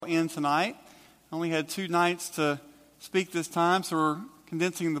in tonight. I only had 2 nights to speak this time, so we're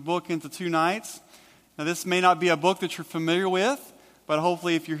condensing the book into 2 nights. Now, this may not be a book that you're familiar with, but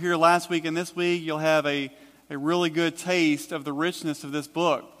hopefully if you're here last week and this week, you'll have a really good taste of the richness of this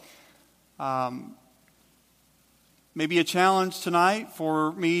book. Maybe a challenge tonight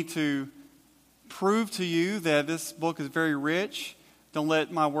for me to prove to you that this book is very rich. Don't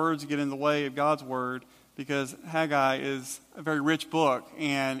let my words get in the way of God's word, because Haggai is a very rich book,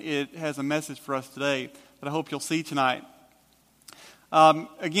 and it has a message for us today that I hope you'll see tonight.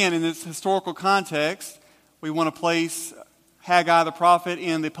 Again, in this historical context, we want to place Haggai the prophet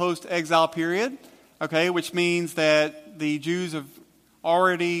in the post-exile period, okay, which means that the Jews have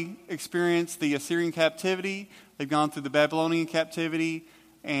already experienced the Assyrian captivity. They've gone through the Babylonian captivity,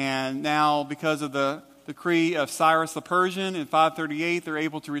 and now because of the decree of Cyrus the Persian in 538, they're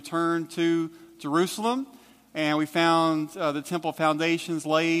able to return to Jerusalem. And we found the temple foundations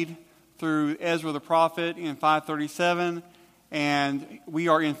laid through Ezra the prophet in 537, and we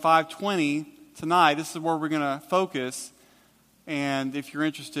are in 520 tonight. This is where we're going to focus. And if you're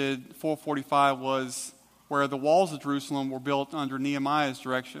interested, 445 was where the walls of Jerusalem were built under Nehemiah's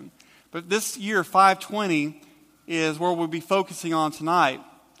direction. But this year, 520, is where we'll be focusing on tonight.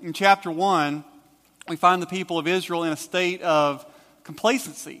 In chapter 1, we find the people of Israel in a state of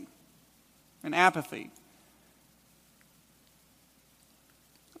complacency and apathy,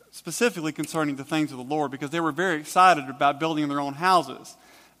 specifically concerning the things of the Lord, because they were very excited about building their own houses.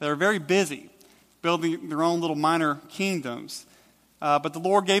 They were very busy building their own little minor kingdoms. But the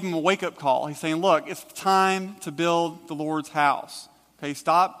Lord gave them a wake-up call. He's saying, look, it's time to build the Lord's house. Okay,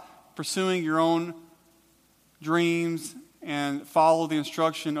 stop pursuing your own dreams and follow the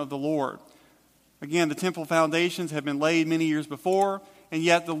instruction of the Lord. Again, the temple foundations had been laid many years before, and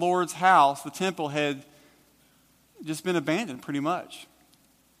yet the Lord's house, the temple, had just been abandoned pretty much.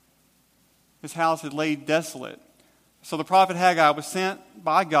 His house had laid desolate. So the prophet Haggai was sent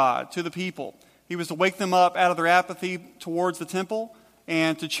by God to the people. He was to wake them up out of their apathy towards the temple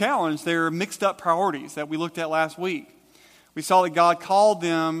and to challenge their mixed up priorities that we looked at last week. We saw that God called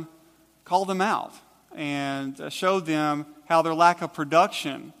them out and showed them how their lack of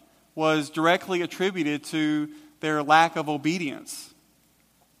production was directly attributed to their lack of obedience.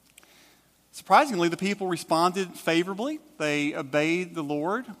 Surprisingly, the people responded favorably. They obeyed the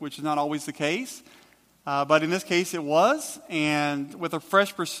Lord, which is not always the case. But in this case it was. And with a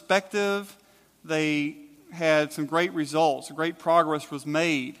fresh perspective, they had some great results. Great progress was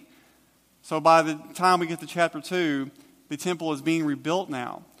made. So by the time we get to chapter 2, the temple is being rebuilt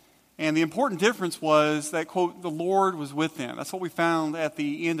now. And the important difference was that, quote, the Lord was with them. That's what we found at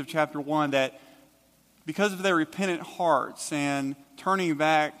the end of chapter 1, that because of their repentant hearts and turning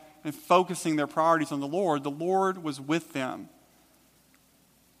back and focusing their priorities on the Lord was with them.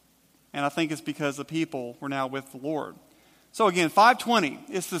 And I think it's because the people were now with the Lord. So again, 520,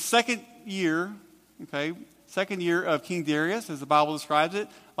 it's the second year of King Darius, as the Bible describes it.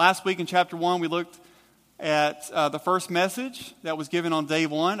 Last week in chapter 1, we looked at the first message that was given on day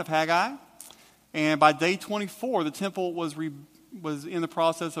 1 of Haggai. And by day 24, the temple was in the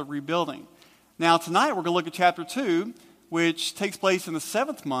process of rebuilding. Now tonight we're going to look at chapter 2, which takes place in the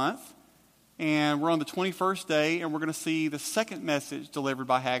 7th month. And we're on the 21st day, and we're going to see the second message delivered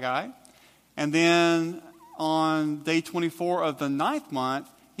by Haggai. And then on day 24 of the 9th month,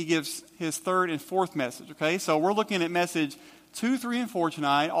 he gives his third and fourth message. Okay, so we're looking at message 2, 3, and 4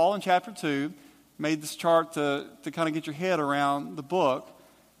 tonight, all in chapter 2. Made this chart to kind of get your head around the book.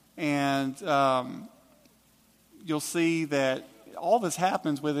 And you'll see that all this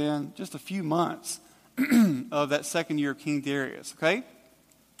happens within just a few months of that second year of King Darius. Okay?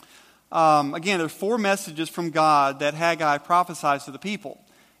 Again, there's 4 messages from God that Haggai prophesies to the people.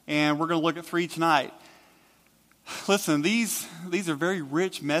 And we're going to look at 3 tonight. Listen, these are very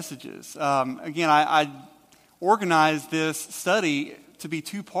rich messages. Again, I organized this study to be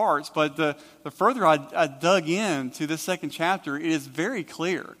 2 parts, but the further I dug into this second chapter, it is very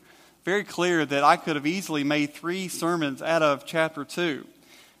clear that I could have easily made 3 sermons out of chapter 2.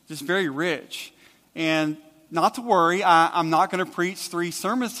 Just very rich. And not to worry, I'm not going to preach 3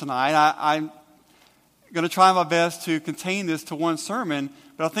 sermons tonight. I'm going to try my best to contain this to 1 sermon,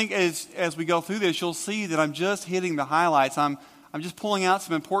 but I think as we go through this, you'll see that I'm just hitting the highlights. I'm just pulling out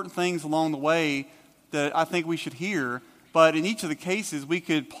some important things along the way that I think we should hear. But in each of the cases, we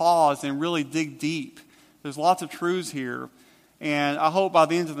could pause and really dig deep. There's lots of truths here. And I hope by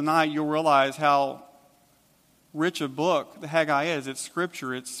the end of the night, you'll realize how rich a book the Haggai is. It's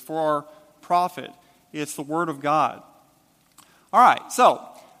Scripture. It's for our profit. It's the Word of God. All right, so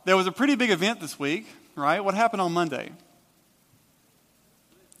there was a pretty big event this week, right? What happened on Monday?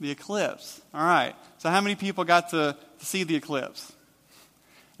 The eclipse. All right. So how many people got to see the eclipse?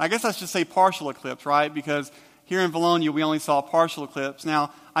 I guess I should say partial eclipse, right? Because here in Valonia, we only saw a partial eclipse.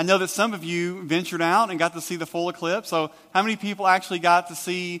 Now, I know that some of you ventured out and got to see the full eclipse. So how many people actually got to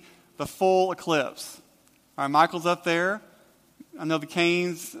see the full eclipse? All right, Michael's up there. I know the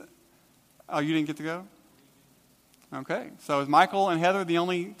Canes. Oh, you didn't get to go? Okay. So is Michael and Heather the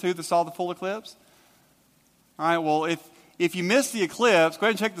only two that saw the full eclipse? All right, well, if you missed the eclipse, go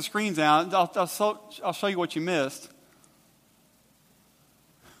ahead and check the screens out. I'll show you what you missed.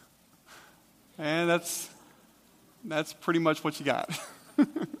 And that's pretty much what you got.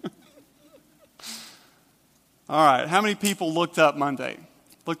 All right, how many people looked up Monday?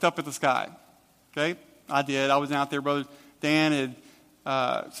 Looked up at the sky? Okay, I did. I was out there. Brother Dan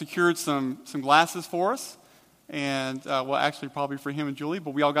had secured some glasses for us. And, well, actually probably for him and Julie,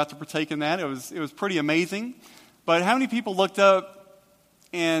 but we all got to partake in that. It was pretty amazing. But how many people looked up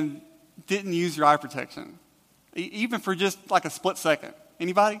and didn't use your eye protection? Even for just like a split second.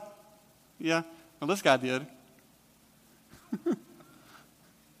 Anybody? Yeah? Well, this guy did.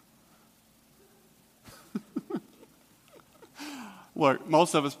 Look,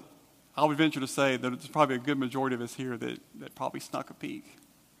 most of us, I would venture to say that there's probably a good majority of us here that probably snuck a peek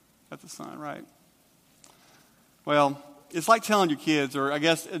at the sun, right? Well, it's like telling your kids, or I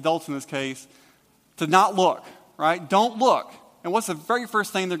guess adults in this case, to not look, right? Don't look. And what's the very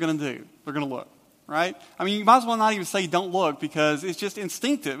first thing they're going to do? They're going to look, right? I mean, you might as well not even say don't look because it's just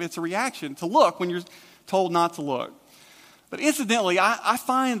instinctive. It's a reaction to look when you're told not to look. But incidentally, I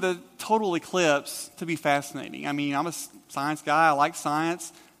find the total eclipse to be fascinating. I mean, I'm a science guy. I like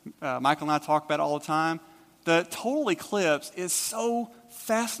science. Michael and I talk about it all the time. The total eclipse is so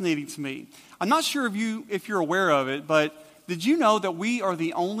fascinating to me. I'm not sure if you're aware of it, but did you know that we are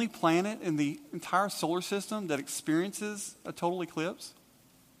the only planet in the entire solar system that experiences a total eclipse?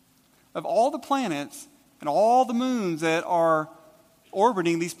 Of all the planets and all the moons that are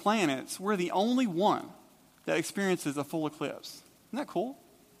orbiting these planets, we're the only one that experiences a full eclipse. Isn't that cool?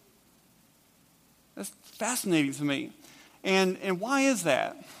 That's fascinating to me. And why is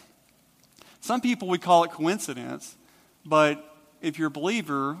that? Some people would call it coincidence, but if you're a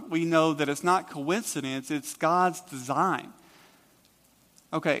believer, we know that it's not coincidence, it's God's design.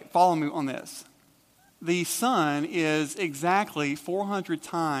 Okay, follow me on this. The sun is exactly 400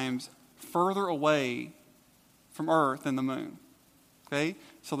 times further away from Earth than the moon. Okay?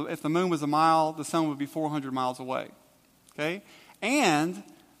 So if the moon was a mile, the sun would be 400 miles away. Okay? And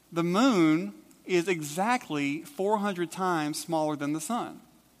the moon is exactly 400 times smaller than the sun.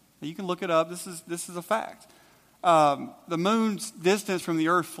 Now, you can look it up. This is a fact. The moon's distance from the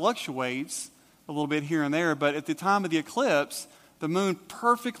earth fluctuates a little bit here and there, but at the time of the eclipse, the moon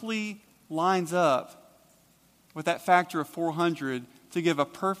perfectly lines up with that factor of 400 to give a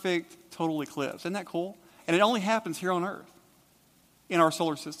perfect total eclipse. Isn't that cool? And it only happens here on earth, in our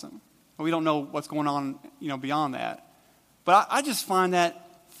solar system. We don't know what's going on, beyond that. But I just find that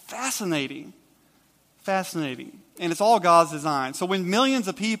fascinating. Fascinating. And it's all God's design. So when millions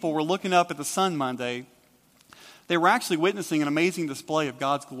of people were looking up at the sun Monday, they were actually witnessing an amazing display of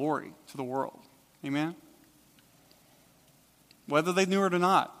God's glory to the world. Amen? Whether they knew it or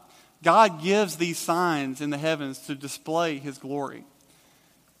not, God gives these signs in the heavens to display His glory.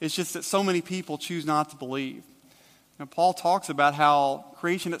 It's just that so many people choose not to believe. Now, Paul talks about how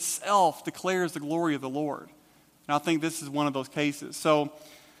creation itself declares the glory of the Lord. And I think this is one of those cases. So,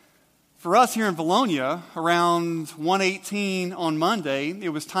 for us here in Valonia, around 1:18 on Monday, it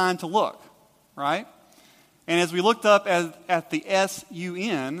was time to look, right? And as we looked up at the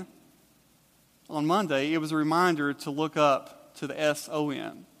S-U-N on Monday, it was a reminder to look up to the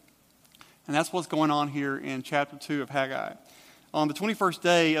S-O-N. And that's what's going on here in chapter 2 of Haggai. On the 21st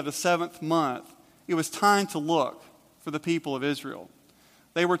day of the 7th month, it was time to look for the people of Israel.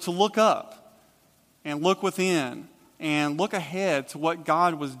 They were to look up and look within and look ahead to what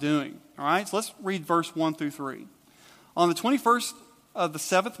God was doing. All right, so let's read verse 1 through 3. On the 21st of the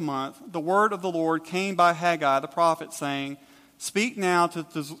 7th month, the word of the Lord came by Haggai the prophet, saying, "Speak now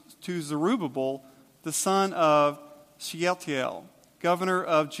to Zerubbabel, the son of Shealtiel, governor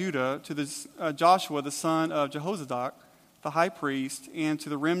of Judah, to Joshua, the son of Jehozadak, the high priest, and to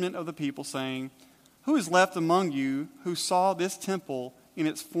the remnant of the people, saying, Who is left among you who saw this temple in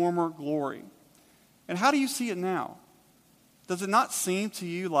its former glory? And how do you see it now? Does it not seem to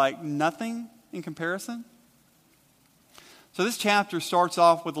you like nothing in comparison?" So this chapter starts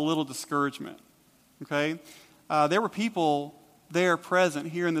off with a little discouragement. Okay? There were people there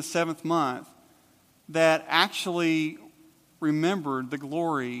present here in the 7th month that actually remembered the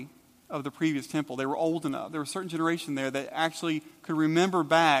glory of the previous temple. They were old enough. There was a certain generation there that actually could remember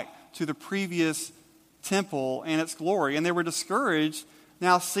back to the previous temple and its glory. And they were discouraged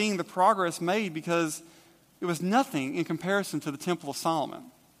now seeing the progress made because it was nothing in comparison to the Temple of Solomon.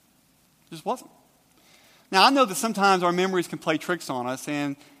 It just wasn't. Now, I know that sometimes our memories can play tricks on us,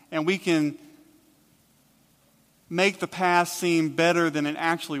 and we can make the past seem better than it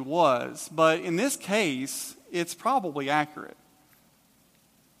actually was. But in this case, it's probably accurate.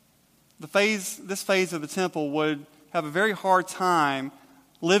 This phase of the temple would have a very hard time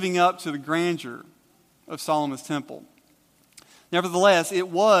living up to the grandeur of Solomon's temple. Nevertheless, it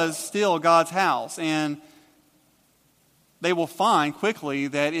was still God's house, and they will find quickly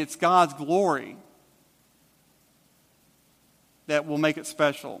that it's God's glory that will make it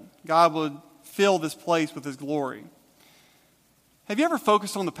special. God would fill this place with His glory. Have you ever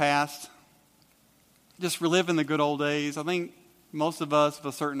focused on the past? Just reliving the good old days? I think most of us of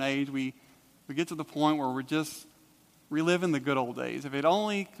a certain age, we get to the point where we're just reliving the good old days. If it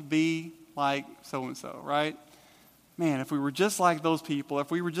only could be like so-and-so, right? Man, if we were just like those people,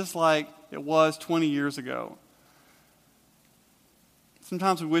 if we were just like it was 20 years ago.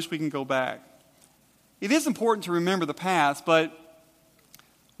 Sometimes we wish we can go back. It is important to remember the past, but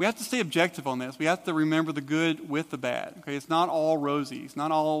we have to stay objective on this. We have to remember the good with the bad. Okay, it's not all rosy. It's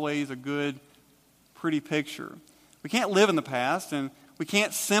not always a good, pretty picture. We can't live in the past, and we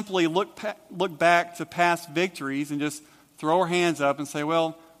can't simply look back to past victories and just throw our hands up and say,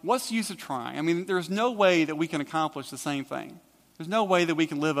 well, what's the use of trying? I mean, there's no way that we can accomplish the same thing. There's no way that we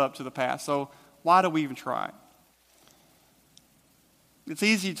can live up to the past. So why do we even try? It's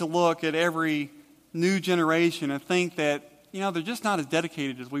easy to look at every new generation and think that, they're just not as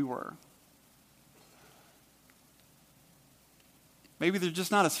dedicated as we were. Maybe they're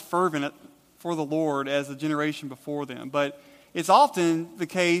just not as fervent for the Lord as the generation before them. But it's often the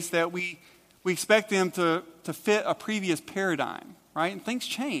case that we expect them to fit a previous paradigm, right? And things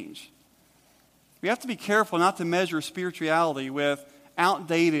change. We have to be careful not to measure spirituality with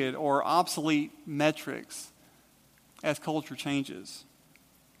outdated or obsolete metrics as culture changes.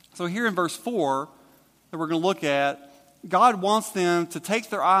 So here in verse 4 that we're going to look at, God wants them to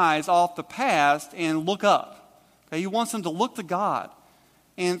take their eyes off the past and look up. Okay? He wants them to look to God.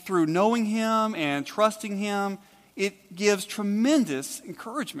 And through knowing Him and trusting Him, it gives tremendous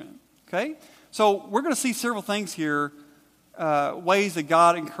encouragement. Okay? So we're going to see several things here, ways that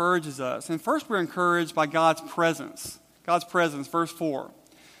God encourages us. And first we're encouraged by God's presence. God's presence, verse 4.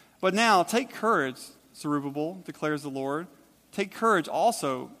 But now take courage, Zerubbabel, declares the Lord. Take courage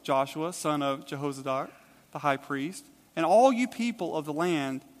also, Joshua, son of Jehozadak, the high priest. And all you people of the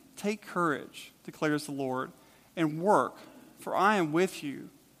land, take courage, declares the Lord, and work, for I am with you,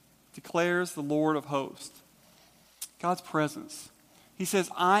 declares the Lord of hosts. God's presence. He says,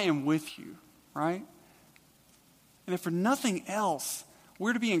 I am with you, right? And if for nothing else,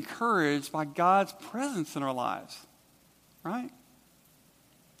 we're to be encouraged by God's presence in our lives, right?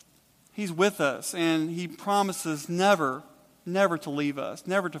 He's with us, and He promises never to leave us,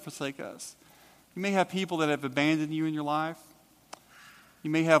 never to forsake us. You may have people that have abandoned you in your life. You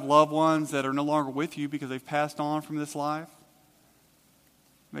may have loved ones that are no longer with you because they've passed on from this life.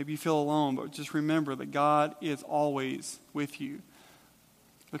 Maybe you feel alone, but just remember that God is always with you.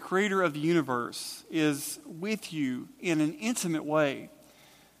 The Creator of the universe is with you in an intimate way.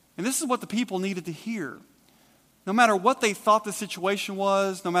 And this is what the people needed to hear. No matter what they thought the situation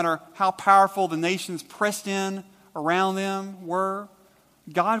was, no matter how powerful the nations pressed in around them were,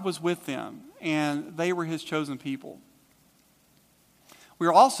 God was with them, and they were His chosen people. We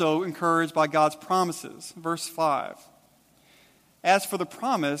are also encouraged by God's promises. Verse 5. As for the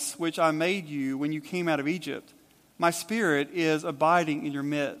promise which I made you when you came out of Egypt, my Spirit is abiding in your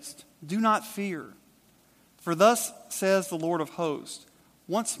midst. Do not fear. For thus says the Lord of hosts,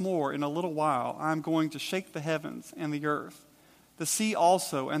 once more in a little while I am going to shake the heavens and the earth, the sea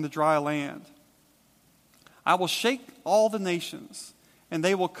also and the dry land. I will shake all the nations, and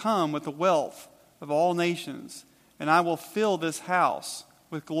they will come with the wealth of all nations, and I will fill this house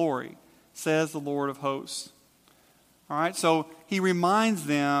with glory, says the Lord of hosts. All right, so He reminds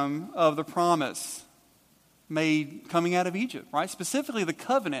them of the promise made coming out of Egypt, right? Specifically the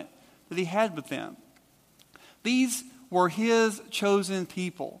covenant that He had with them. These were His chosen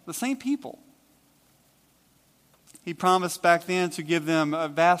people, the same people. He promised back then to give them a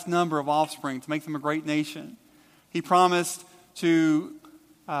vast number of offspring, to make them a great nation. He promised to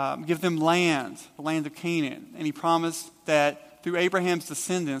give them land, the land of Canaan. And He promised that through Abraham's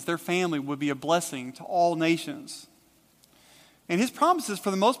descendants, their family would be a blessing to all nations. And His promises,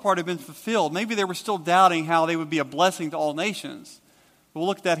 for the most part, have been fulfilled. Maybe they were still doubting how they would be a blessing to all nations. We'll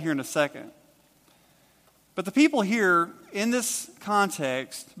look at that here in a second. But the people here, in this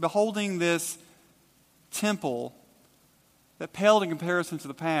context, beholding this temple that paled in comparison to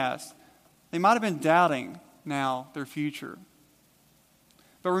the past, they might have been doubting now their future.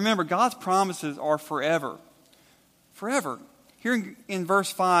 But remember, God's promises are forever. Forever. Here in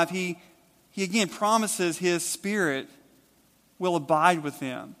verse 5, he again promises His Spirit will abide with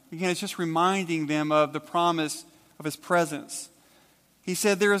them. Again, it's just reminding them of the promise of His presence. He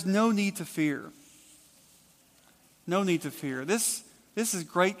said, there is no need to fear. No need to fear. This is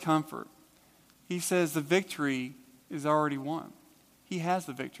great comfort. He says the victory is already won. He has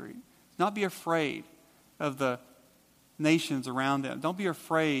the victory. Not be afraid of the nations around them. Don't be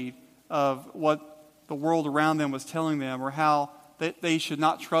afraid of what the world around them was telling them, or how they should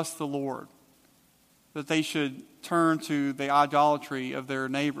not trust the Lord, that they should turn to the idolatry of their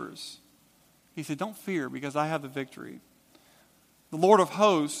neighbors. He said, don't fear, because I have the victory. The Lord of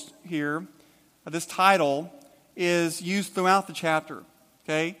hosts here, this title, is used throughout the chapter,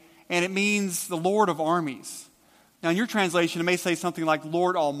 okay? And it means the Lord of armies. Now, in your translation, it may say something like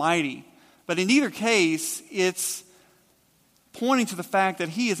Lord Almighty, but in either case, it's pointing to the fact that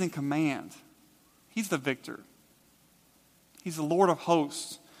He is in command. He's the victor. He's the Lord of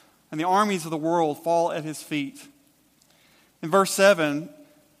hosts, and the armies of the world fall at His feet. In verse 7,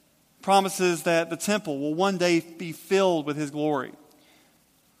 promises that the temple will one day be filled with His glory.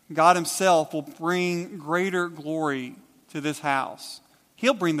 God Himself will bring greater glory to this house.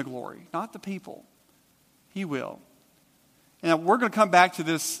 He'll bring the glory, not the people. He will. And we're going to come back to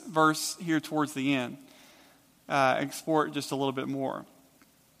this verse here towards the end, explore it just a little bit more.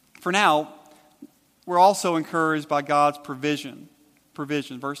 For now, we're also encouraged by God's provision.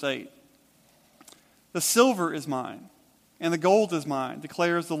 Verse 8. The silver is mine, and the gold is mine,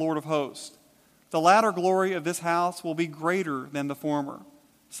 declares the Lord of hosts. The latter glory of this house will be greater than the former,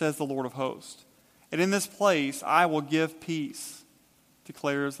 says the Lord of hosts. And in this place I will give peace,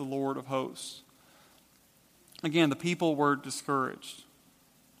 declares the Lord of hosts. Again, the people were discouraged.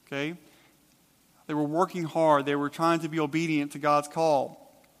 Okay? They were working hard. They were trying to be obedient to God's call.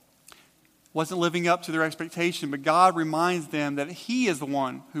 Wasn't living up to their expectation, but God reminds them that He is the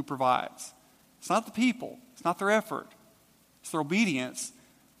one who provides. It's not the people. It's not their effort. It's their obedience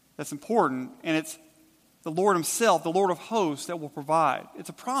that's important, and it's the Lord Himself, the Lord of hosts, that will provide. It's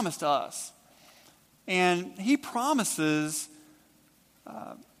a promise to us. And He promises,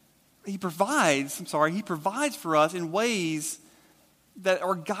 He provides for us in ways that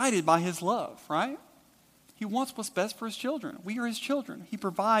are guided by His love, right? He wants what's best for His children. We are His children. He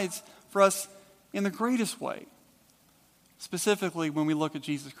provides for us in the greatest way. Specifically, when we look at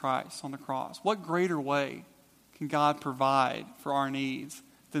Jesus Christ on the cross. What greater way can God provide for our needs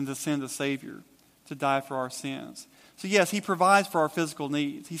than to send a Savior to die for our sins? So yes, He provides for our physical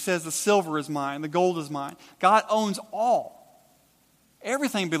needs. He says the silver is mine, the gold is mine. God owns all.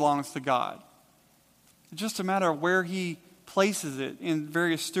 Everything belongs to God. It's just a matter of where He places it in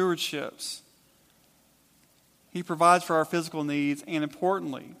various stewardships. He provides for our physical needs, and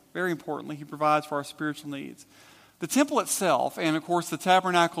importantly, very importantly, He provides for our spiritual needs. The temple itself, and of course the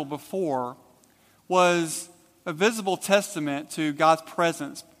tabernacle before, was a visible testament to God's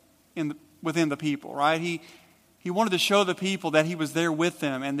presence within the people, right? He wanted to show the people that He was there with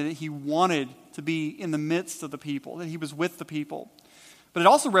them, and that He wanted to be in the midst of the people, that He was with the people. But it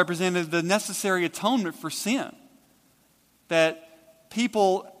also represented the necessary atonement for sin, that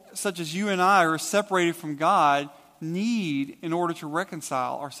people such as you and I are separated from God need in order to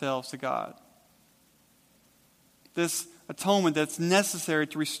reconcile ourselves to God. This atonement that's necessary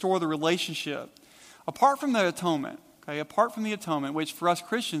to restore the relationship. Apart from the atonement, which for us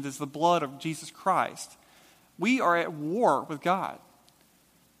Christians is the blood of Jesus Christ, we are at war with God.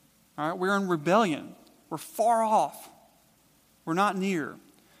 All right? We're in rebellion. We're far off. We're not near.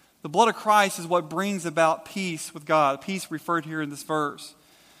 The blood of Christ is what brings about peace with God, peace referred here in this verse.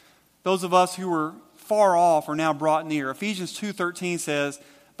 Those of us who were far off are now brought near. Ephesians 2:13 says,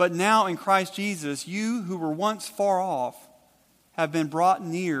 "But now in Christ Jesus, you who were once far off have been brought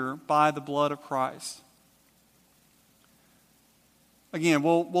near by the blood of Christ." Again,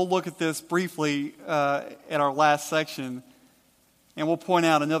 we'll look at this briefly at our last section, and we'll point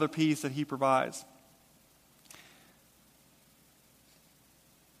out another piece that He provides.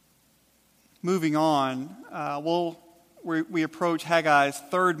 Moving on, we approach Haggai's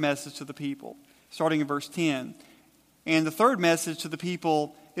third message to the people, starting in verse 10. And the third message to the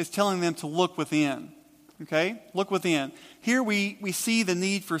people is telling them to look within. Okay? Look within. Here we see the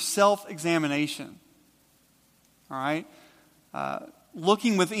need for self-examination. All right?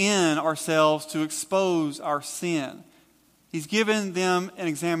 Looking within ourselves to expose our sin. He's given them an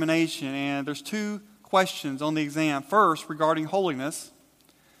examination, and there's two questions on the exam. First, regarding holiness.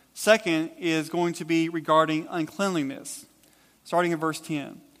 Second is going to be regarding uncleanliness. Starting in verse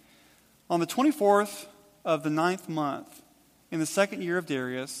 10. On the 24th of the 9th month, in the 2nd year of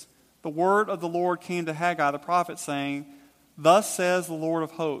Darius, the word of the Lord came to Haggai the prophet, saying, Thus says the Lord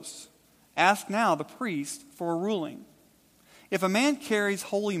of hosts, ask now the priest for a ruling. If a man carries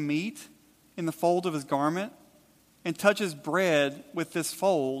holy meat in the fold of his garment, and touches bread with this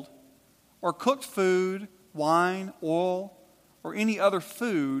fold, or cooked food, wine, oil, or any other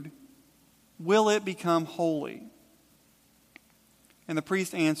food, will it become holy? And the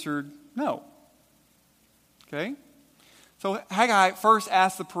priest answered, No. Okay? So Haggai first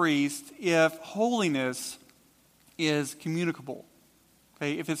asked the priest if holiness is communicable,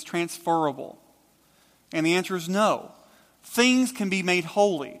 okay, if it's transferable. And the answer is no. Things can be made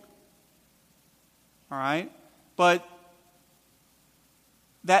holy. All right? But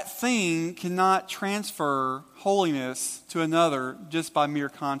that thing cannot transfer holiness to another just by mere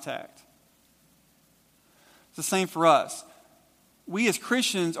contact. It's the same for us. We as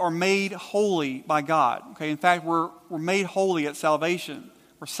Christians are made holy by God. Okay, in fact, we're made holy at salvation.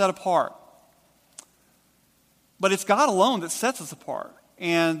 We're set apart. But it's God alone that sets us apart.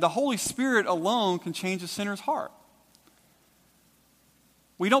 And the Holy Spirit alone can change a sinner's heart.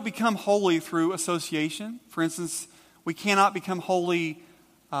 We don't become holy through association. For instance, we cannot become holy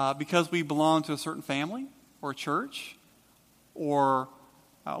because we belong to a certain family or a church, or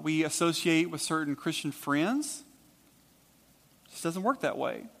we associate with certain Christian friends. It just doesn't work that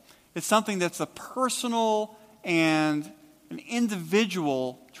way. It's something that's a personal and an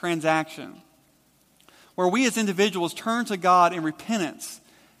individual transaction, where we as individuals turn to God in repentance,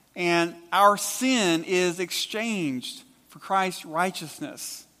 and our sin is exchanged for Christ's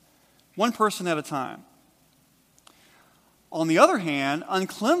righteousness, one person at a time. On the other hand,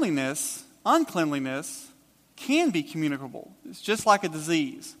 uncleanliness can be communicable. It's just like a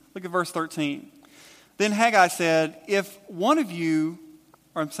disease. Look at verse 13. Then Haggai said, if one who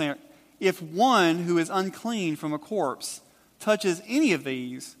is unclean from a corpse touches any of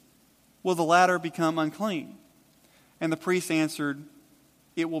these, will the latter become unclean? And the priest answered,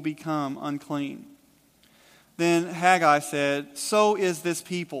 it will become unclean. Then Haggai said, so is this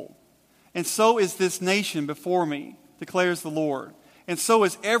people, and so is this nation before me, declares the Lord. And so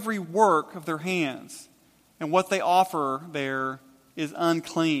is every work of their hands, and what they offer there is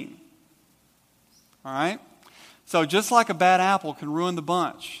unclean. All right? So just like a bad apple can ruin the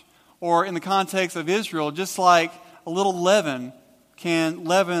bunch, or in the context of Israel, just like a little leaven can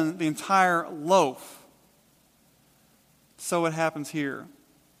leaven the entire loaf, so it happens here.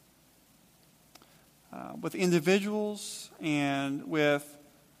 With individuals and with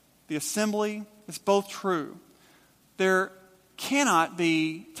the assembly, it's both true. There cannot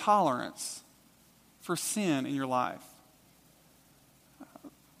be tolerance for sin in your life.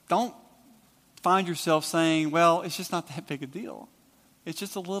 Don't find yourself saying, well, it's just not that big a deal. It's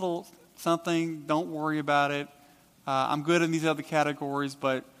just a little something. Don't worry about it. I'm good in these other categories,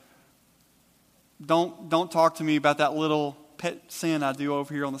 but don't talk to me about that little pet sin I do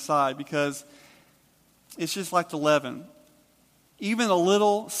over here on the side, because it's just like the leaven. Even a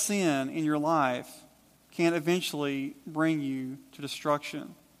little sin in your life can eventually bring you to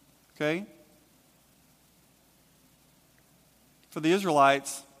destruction. Okay? For the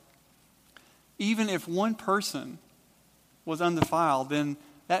Israelites, even if one person was undefiled, then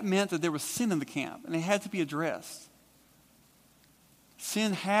that meant that there was sin in the camp, and it had to be addressed.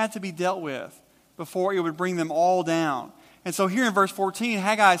 Sin had to be dealt with before it would bring them all down. And so here in verse 14,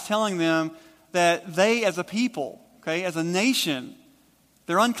 Haggai is telling them that they as a people, okay, as a nation,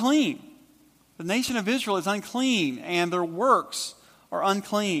 they're unclean. The nation of Israel is unclean, and their works are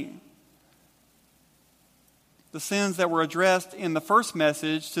unclean. The sins that were addressed in the first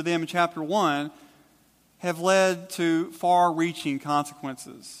message to them in chapter 1 have led to far-reaching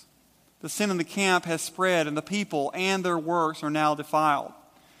consequences. The sin in the camp has spread, and the people and their works are now defiled.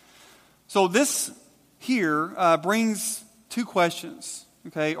 So this here brings two questions.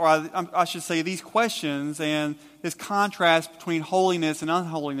 Okay, or I should say these questions and this contrast between holiness and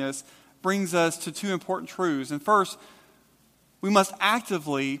unholiness brings us to two important truths. And first, we must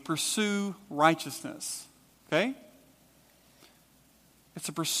actively pursue righteousness. Okay? It's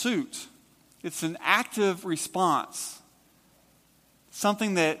a pursuit. It's an active response.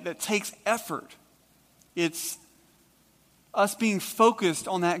 Something that takes effort. It's us being focused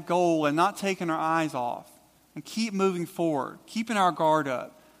on that goal and not taking our eyes off. And keep moving forward, keeping our guard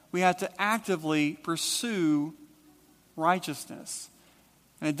up. We have to actively pursue righteousness.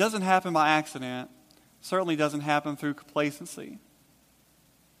 And it doesn't happen by accident. certainly doesn't happen through complacency.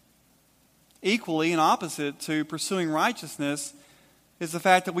 Equally and opposite to pursuing righteousness is the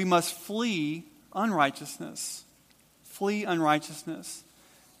fact that we must flee unrighteousness. Flee unrighteousness.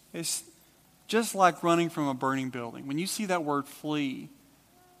 It's just like running from a burning building. When you see that word flee,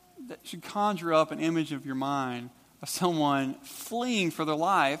 that should conjure up an image of your mind of someone fleeing for their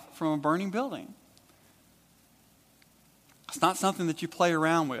life from a burning building. It's not something that you play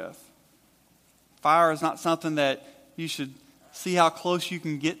around with. Fire is not something that you should see how close you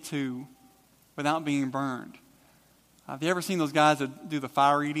can get to without being burned. Have you ever seen those guys that do the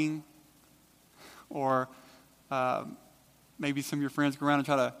fire eating? Or maybe some of your friends go around and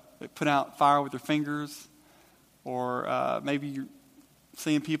try to put out fire with their fingers. Or maybe you're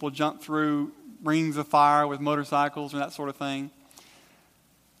seeing people jump through rings of fire with motorcycles or that sort of thing.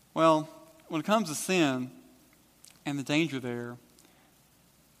 Well, when it comes to sin and the danger there,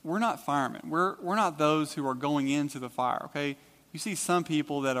 we're not firemen. We're not those who are going into the fire, okay? You see some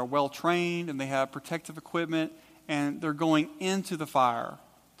people that are well trained and they have protective equipment and they're going into the fire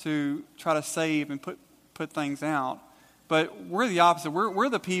to try to save and put things out. But we're the opposite. We're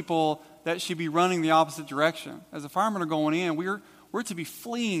the people that should be running the opposite direction. As the firemen are going in, we're to be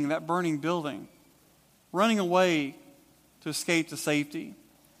fleeing that burning building, running away to escape to safety.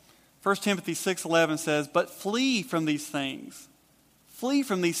 1 Timothy 6:11 says, "But flee from these things. Flee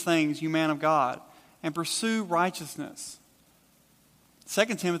from these things, you man of God, and pursue righteousness."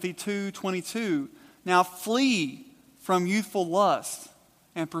 2 Timothy 2:22, "Now flee from youthful lust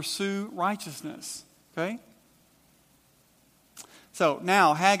and pursue righteousness." Okay? So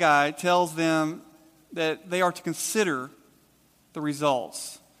now Haggai tells them that they are to consider the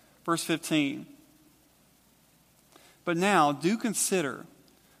results. Verse 15. "But now do consider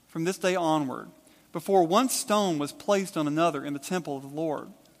from this day onward, before one stone was placed on another in the temple of the Lord.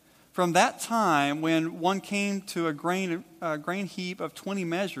 From that time when one came to a grain heap of 20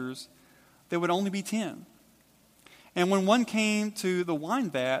 measures, there would only be 10. And when one came to the wine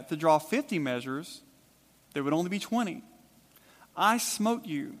vat to draw 50 measures, there would only be 20. I smote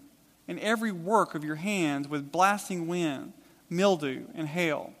you in every work of your hands with blasting wind, mildew, and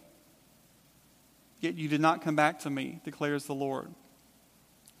hail. Yet you did not come back to me, declares the Lord.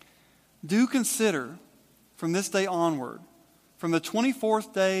 Do consider from this day onward, from the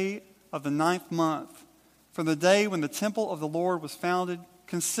 24th day of the 9th month, from the day when the temple of the Lord was founded,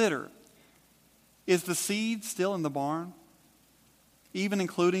 consider, is the seed still in the barn, even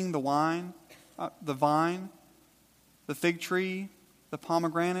including the vine, the fig tree, the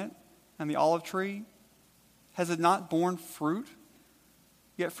pomegranate, and the olive tree? Has it not borne fruit?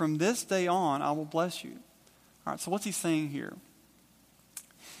 Yet from this day on I will bless you." All right, so what's he saying here?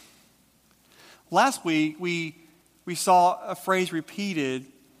 Last week, we saw a phrase repeated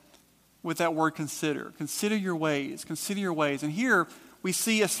with that word consider. Consider your ways. Consider your ways. And here we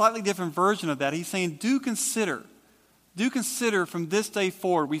see a slightly different version of that. He's saying, do consider. Do consider from this day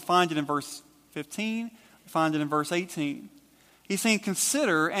forward. We find it in verse 15. We find it in verse 18. He's saying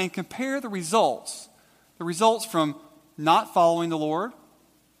consider and compare the results. The results from not following the Lord,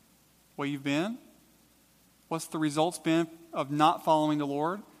 where you've been. What's the results been of not following the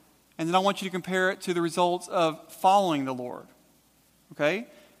Lord? And then I want you to compare it to the results of following the Lord. Okay?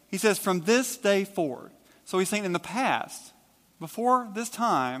 He says, from this day forward. So he's saying in the past, before this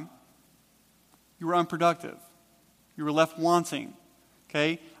time, you were unproductive. You were left wanting.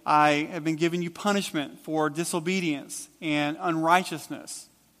 Okay? I have been giving you punishment for disobedience and unrighteousness.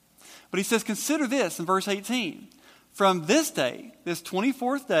 But he says, consider this in verse 18. From this day, this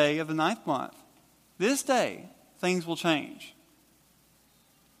 24th day of the 9th month, this day, things will change.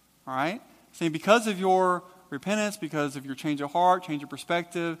 All right? Saying because of your repentance, because of your change of heart, change of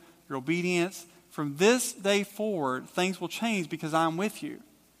perspective, your obedience, from this day forward, things will change because I'm with you.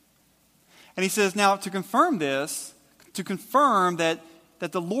 And he says, now to confirm this, to confirm that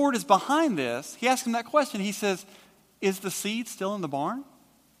the Lord is behind this, he asks him that question. He says, is the seed still in the barn?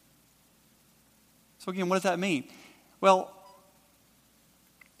 So again, what does that mean? Well,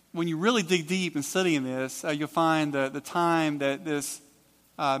 when you really dig deep and study in this, you'll find the time that this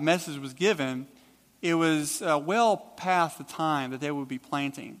message was given, it was well past the time that they would be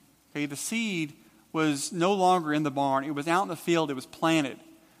planting. Okay, the seed was no longer in the barn. It was out in the field. It was planted.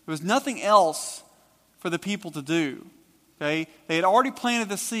 There was nothing else for the people to do. Okay, they had already planted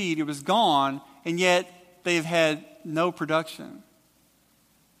the seed. It was gone, and yet they've had no production.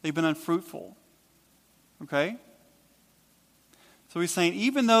 They've been unfruitful. Okay? So he's saying,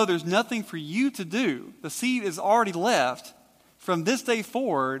 even though there's nothing for you to do, the seed is already left, from this day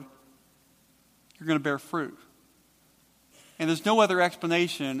forward, you're going to bear fruit. And there's no other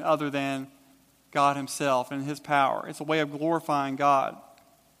explanation other than God himself and his power. It's a way of glorifying God.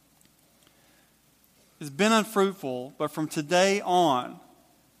 It's been unfruitful, but from today on,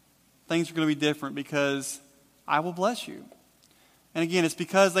 things are going to be different because I will bless you. And again, it's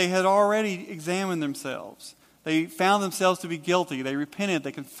because they had already examined themselves. They found themselves to be guilty. They repented.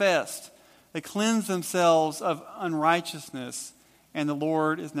 They confessed. They cleansed themselves of unrighteousness. And the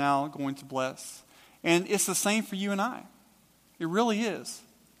Lord is now going to bless. And it's the same for you and I. It really is.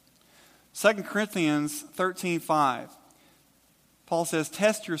 2 Corinthians 13:5. Paul says,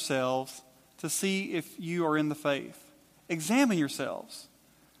 test yourselves to see if you are in the faith. Examine yourselves.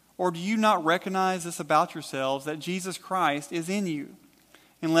 Or do you not recognize this about yourselves, that Jesus Christ is in you,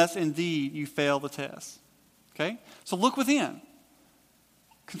 unless indeed you fail the test? Okay? So look within.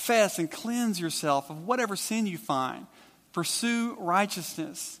 Confess and cleanse yourself of whatever sin you find. Pursue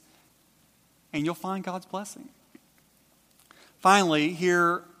righteousness, and you'll find God's blessing. Finally,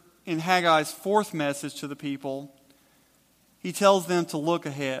 here in Haggai's fourth message to the people, he tells them to look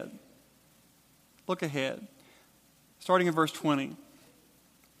ahead. Look ahead. Starting in verse 20.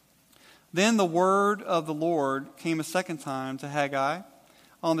 Then the word of the Lord came a second time to Haggai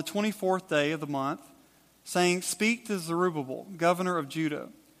on the 24th day of the month, saying, speak to Zerubbabel, governor of Judah,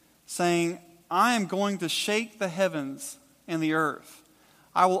 saying, I am going to shake the heavens and the earth.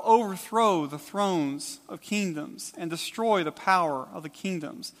 I will overthrow the thrones of kingdoms and destroy the power of the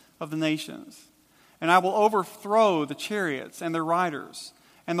kingdoms of the nations. And I will overthrow the chariots and their riders,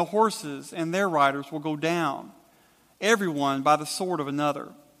 and the horses and their riders will go down, everyone by the sword of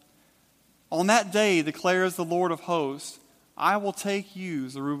another. On that day, declares the Lord of hosts, I will take you,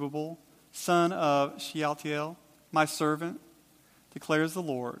 Zerubbabel, son of Shealtiel, my servant, declares the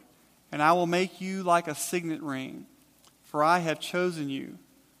Lord, and I will make you like a signet ring, for I have chosen you,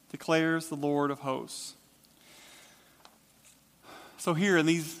 declares the Lord of hosts. So here in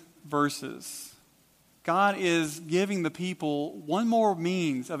these verses, God is giving the people one more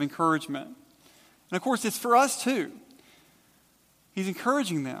means of encouragement. And of course, it's for us too. He's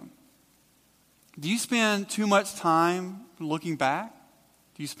encouraging them. Do you spend too much time looking back?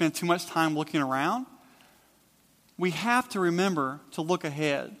 Do you spend too much time looking around? We have to remember to look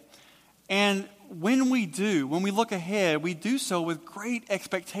ahead. And when we look ahead, we do so with great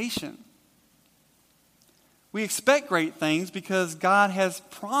expectation. We expect great things because God has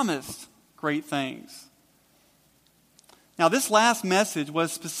promised great things. Now, this last message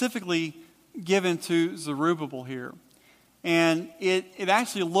was specifically given to Zerubbabel here. And it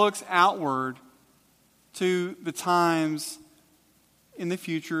actually looks outward to the times in the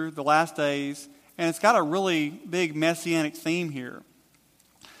future, the last days, and it's got a really big messianic theme here.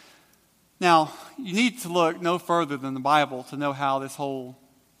 Now, you need to look no further than the Bible to know how this whole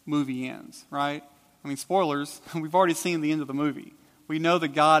movie ends, right? I mean, spoilers, we've already seen the end of the movie. We know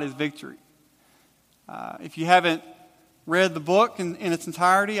that God is victory. If you haven't read the book in its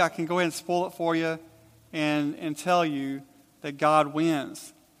entirety, I can go ahead and spoil it for you and tell you that God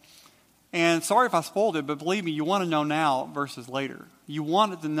wins. And sorry if I spoiled it, but believe me, you want to know now versus later. You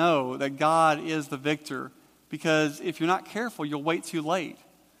wanted to know that God is the victor, because if you're not careful, you'll wait too late.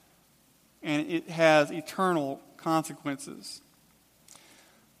 And it has eternal consequences.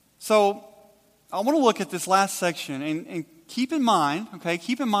 So I want to look at this last section and keep in mind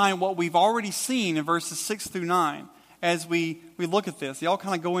what we've already seen in verses 6 through 9 as we look at this. They all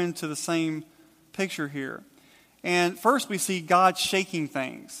kind of go into the same picture here. And first we see God shaking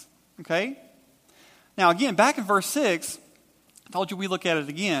things. Okay? Now again, back in verse 6, I told you we look at it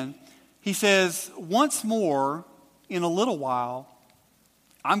again. He says, once more, in a little while,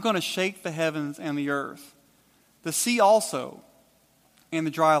 I'm going to shake the heavens and the earth, the sea also, and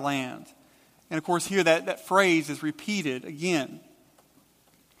the dry land. And of course here that phrase is repeated again.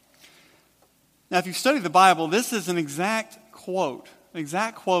 Now if you study the Bible, this is an exact quote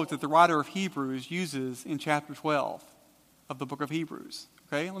that the writer of Hebrews uses in chapter 12 of the book of Hebrews.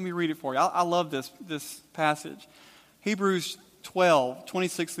 Okay, let me read it for you. I love this passage. Hebrews 12,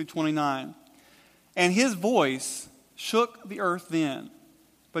 26 through 29. And his voice shook the earth then,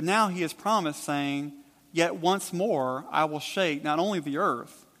 but now he has promised, saying, yet once more I will shake not only the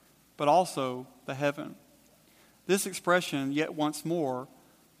earth, but also the heaven. This expression, yet once more,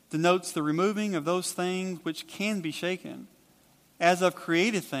 denotes the removing of those things which can be shaken, as of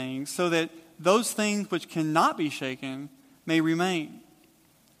created things, so that those things which cannot be shaken may remain.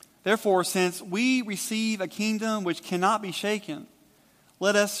 Therefore, since we receive a kingdom which cannot be shaken,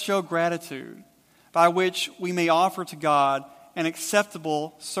 let us show gratitude, by which we may offer to God an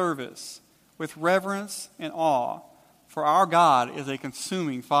acceptable service with reverence and awe, for our God is a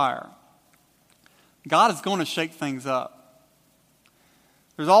consuming fire. God is going to shake things up.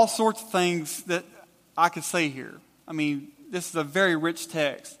 There's all sorts of things that I could say here. I mean, this is a very rich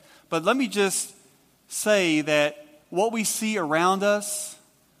text. But let me just say that what we see around us,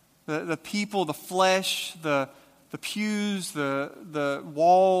 the people, the flesh, the pews, the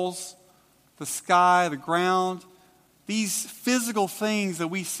walls, the sky, the ground, these physical things that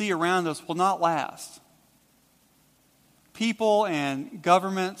we see around us will not last. People and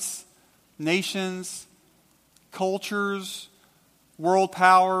governments, nations, cultures, world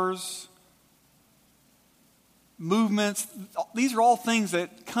powers, movements, these are all things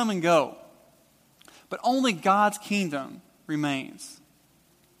that come and go. But only God's kingdom remains.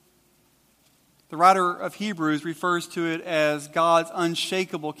 The writer of Hebrews refers to it as God's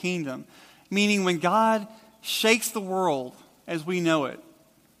unshakable kingdom, meaning when God shakes the world as we know it,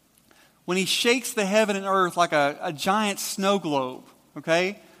 when he shakes the heaven and earth like a giant snow globe,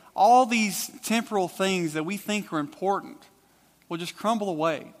 okay, all these temporal things that we think are important will just crumble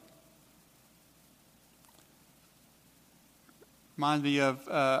away. Reminds me of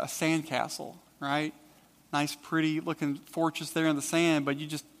a sandcastle, right? Nice, pretty looking fortress there in the sand, but you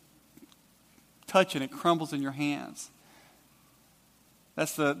just touch it, it crumbles in your hands.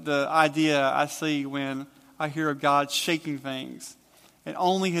 That's the idea I see when I hear of God shaking things. And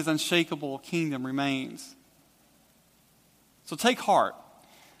only his unshakable kingdom remains. So take heart.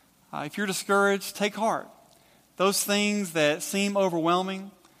 If you're discouraged, take heart. Those things that seem overwhelming,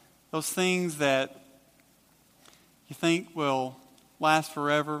 those things that you think will last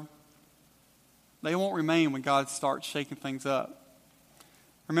forever, they won't remain when God starts shaking things up.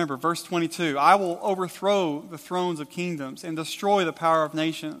 Remember, verse 22, I will overthrow the thrones of kingdoms and destroy the power of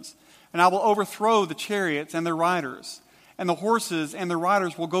nations. And I will overthrow the chariots and their riders, and the horses and their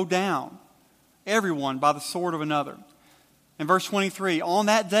riders will go down, everyone by the sword of another. In verse 23, on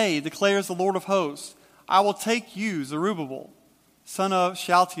that day, declares the Lord of hosts, I will take you, Zerubbabel, son of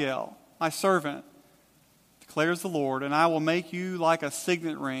Shealtiel, my servant, declares the Lord, and I will make you like a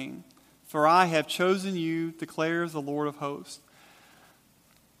signet ring, for I have chosen you, declares the Lord of hosts.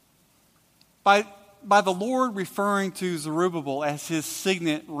 By the Lord referring to Zerubbabel as his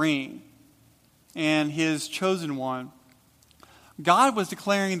signet ring and his chosen one, God was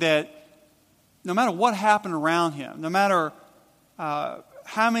declaring that no matter what happened around him, no matter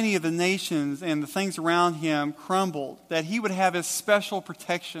how many of the nations and the things around him crumbled, that he would have his special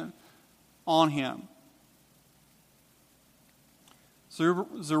protection on him.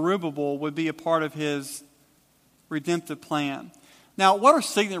 Zerubbabel would be a part of his redemptive plan. Now, what are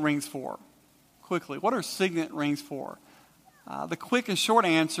signet rings for? Quickly, what are signet rings for? The quick and short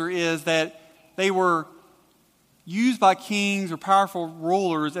answer is that they were used by kings or powerful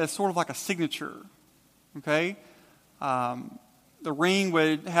rulers as sort of like a signature. Okay? The ring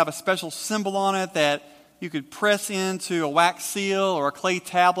would have a special symbol on it that you could press into a wax seal or a clay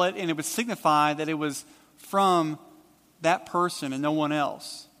tablet, and it would signify that it was from that person and no one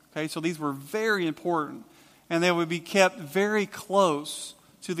else. Okay? So these were very important, and they would be kept very close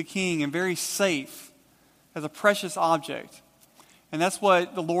to the king and very safe as a precious object. And that's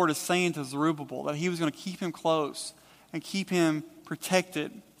what the Lord is saying to Zerubbabel, that he was going to keep him close and keep him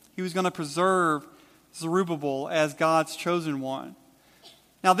protected. He was going to preserve Zerubbabel as God's chosen one.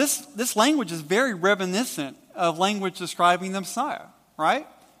 Now this language is very reminiscent of language describing the Messiah, right?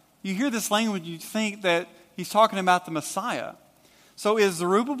 You hear this language, you think that he's talking about the Messiah. So is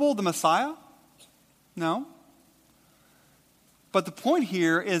Zerubbabel the Messiah? No. But the point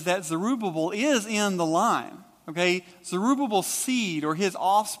here is that Zerubbabel is in the line. Okay? Zerubbabel's seed or his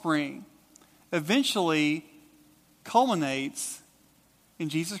offspring eventually culminates in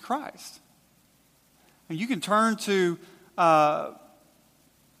Jesus Christ. And you can turn to the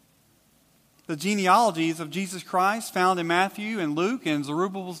genealogies of Jesus Christ found in Matthew and Luke, and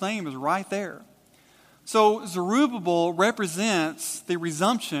Zerubbabel's name is right there. So Zerubbabel represents the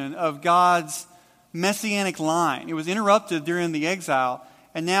resumption of God's messianic line. It was interrupted during the exile,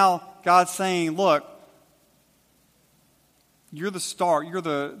 and now God's saying, look, you're the start, you're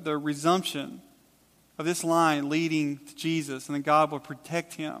the resumption of this line leading to Jesus, and then God will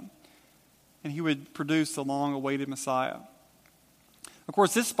protect him, and he would produce the long-awaited Messiah. Of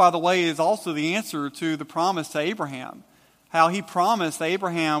course, this, by the way, is also the answer to the promise to Abraham, how he promised that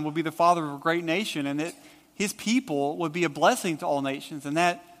Abraham would be the father of a great nation, and that his people would be a blessing to all nations, and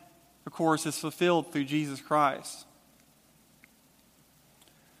that, of course, is fulfilled through Jesus Christ.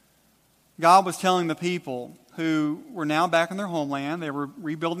 God was telling the people who were now back in their homeland, they were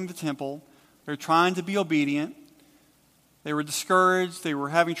rebuilding the temple, they were trying to be obedient, they were discouraged, they were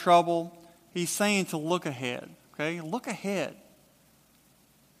having trouble. He's saying to look ahead, okay? Look ahead.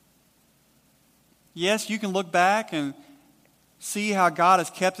 Yes, you can look back and see how God has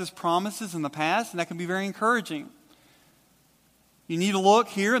kept his promises in the past, and that can be very encouraging. You need to look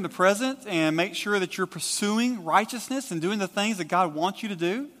here in the present and make sure that you're pursuing righteousness and doing the things that God wants you to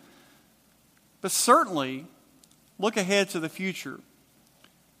do. But certainly, look ahead to the future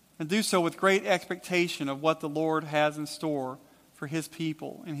and do so with great expectation of what the Lord has in store for his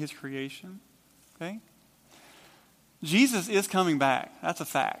people and his creation. Okay? Jesus is coming back. That's a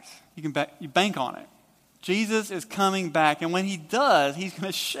fact. You bank on it. Jesus is coming back, and when he does, he's going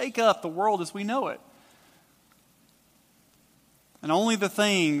to shake up the world as we know it. And only the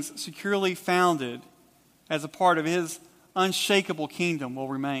things securely founded as a part of his unshakable kingdom will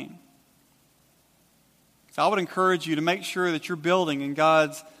remain. So I would encourage you to make sure that you're building in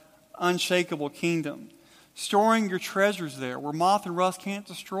God's unshakable kingdom, storing your treasures there where moth and rust can't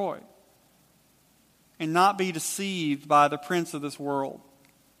destroy, and not be deceived by the prince of this world.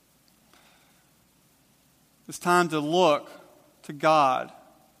 It's time to look to God,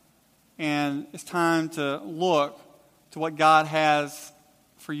 and it's time to look to what God has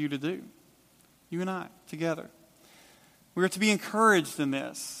for you to do. You and I, together. We are to be encouraged in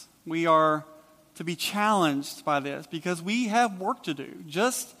this. We are to be challenged by this because we have work to do,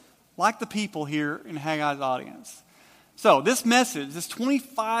 just like the people here in Haggai's audience. So this message, this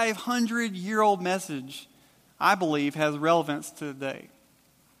 2,500-year-old message, I believe has relevance today.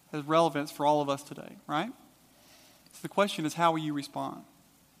 Has relevance for all of us today, right? So the question is, how will you respond?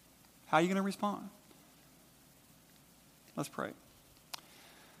 How are you going to respond? Let's pray.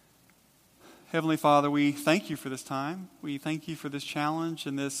 Heavenly Father, we thank you for this time. We thank you for this challenge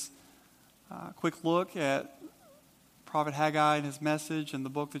and this quick look at Prophet Haggai and his message and the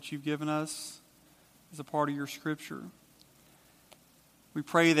book that you've given us as a part of your scripture. We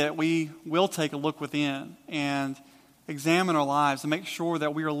pray that we will take a look within and examine our lives and make sure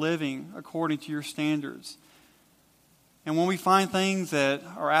that we are living according to your standards. And when we find things that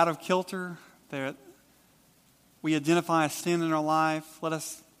are out of kilter, that we identify a sin in our life, let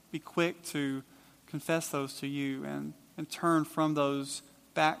us be quick to confess those to you and turn from those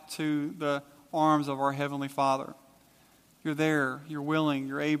back to the arms of our Heavenly Father. You're there, you're willing,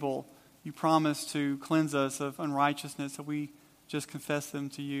 you're able. You promise to cleanse us of unrighteousness if we just confess them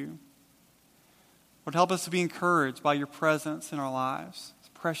to you. Lord, help us to be encouraged by your presence in our lives. It's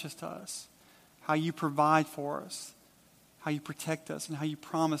precious to us. How you provide for us, how you protect us, and how you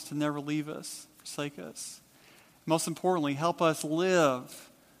promise to never leave us, forsake us. Most importantly, help us live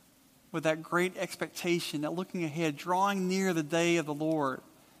with that great expectation, that looking ahead, drawing near the day of the Lord,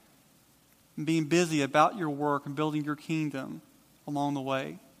 and being busy about your work and building your kingdom along the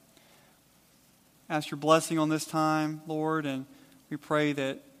way. Ask your blessing on this time, Lord, and we pray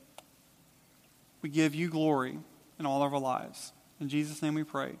that we give you glory in all of our lives. In Jesus' name we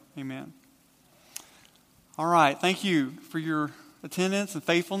pray. Amen. All right. Thank you for your attendance and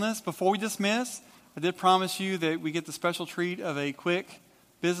faithfulness. Before we dismiss, I did promise you that we get the special treat of a quick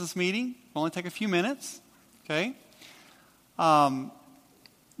business meeting. It'll only take a few minutes. Okay?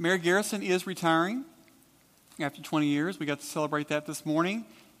 Mary Garrison is retiring after 20 years. We got to celebrate that this morning.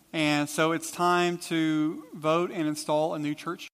 And so it's time to vote and install a new church